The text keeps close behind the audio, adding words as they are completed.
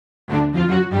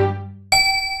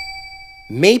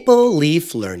Maple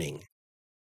Leaf Learning.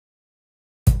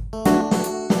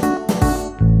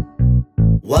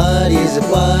 What is it?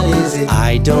 What is it?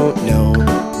 I don't know.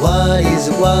 What is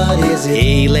it? What is it?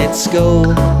 Hey, let's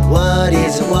go. What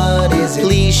is it? What is it?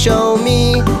 Please show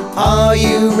me. Are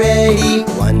you ready?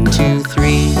 1, 2,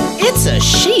 3. It's a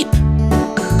sheep.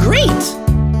 Great.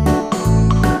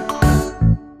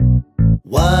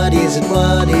 What is it?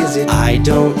 What is it? I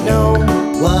don't know.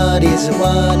 What is it?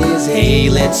 What is it? Hey,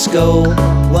 let's go.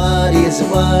 What is it?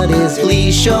 What is it?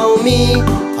 Please show me.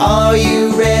 Are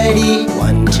you ready?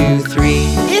 1, 2, 3.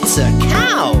 It's a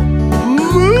cow.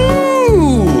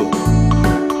 Moo!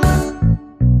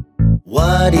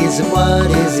 What is it?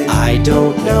 What is it? I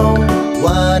don't know.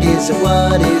 What is it?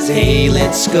 What is it? Hey,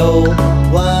 let's go.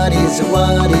 What is it?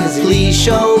 What is it? Please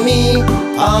show me.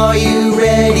 Are you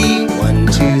ready? 1,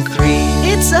 2, 3.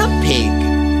 It's a pig.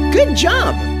 Good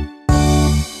job.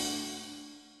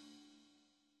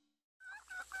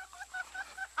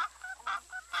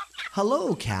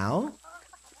 Hello, cow.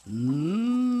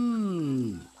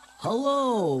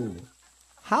 Hello.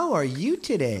 How are you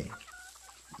today?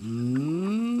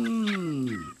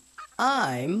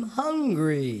 I'm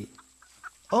hungry.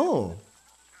 Oh,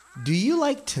 do you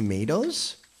like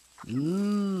tomatoes?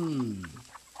 No,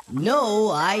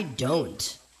 I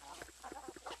don't.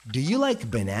 Do you like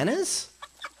bananas?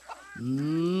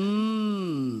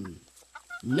 No,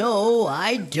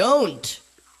 I don't.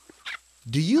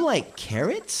 Do you like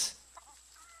carrots?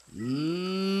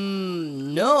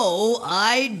 No,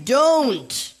 I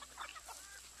don't.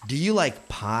 Do you like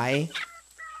pie?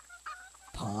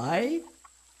 Pie?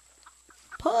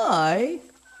 Pie?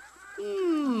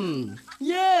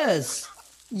 Yes.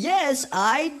 Yes,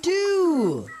 I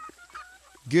do.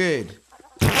 Good.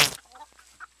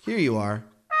 Here you are.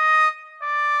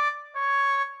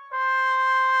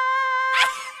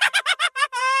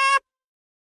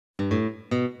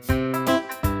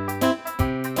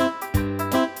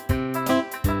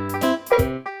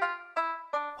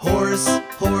 Horse,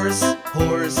 horse,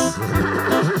 horse.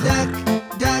 Duck,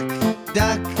 duck,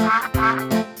 duck.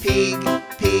 Pig,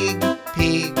 pig,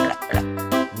 pig.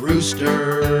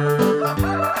 Rooster.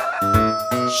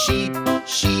 Sheep,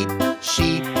 sheep,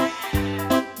 sheep.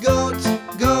 Goat,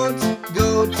 goat,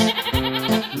 goat.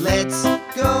 Let's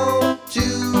go to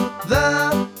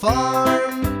the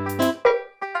farm.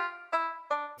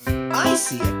 I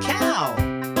see a cow.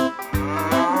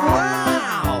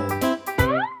 Wow!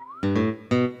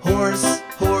 Horse,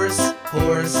 horse,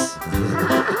 horse.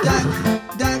 Duck,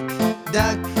 duck,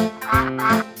 duck.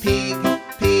 Pig,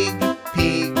 pig,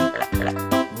 pig.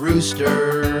 Rooster.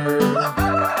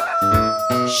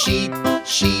 Sheep,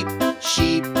 sheep,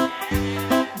 sheep.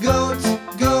 Goat,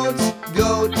 goat,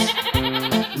 goat.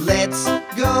 Let's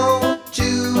go to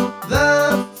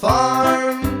the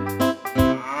farm.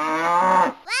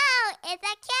 Wow, it's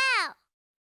a cow.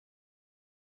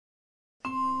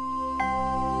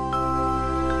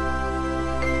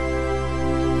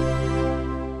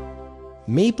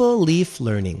 Maple Leaf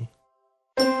Learning.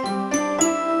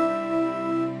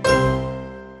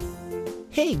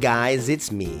 Hey guys,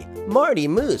 it's me, Marty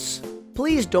Moose.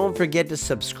 Please don't forget to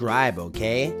subscribe,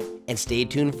 okay? And stay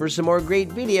tuned for some more great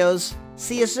videos.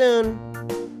 See you soon.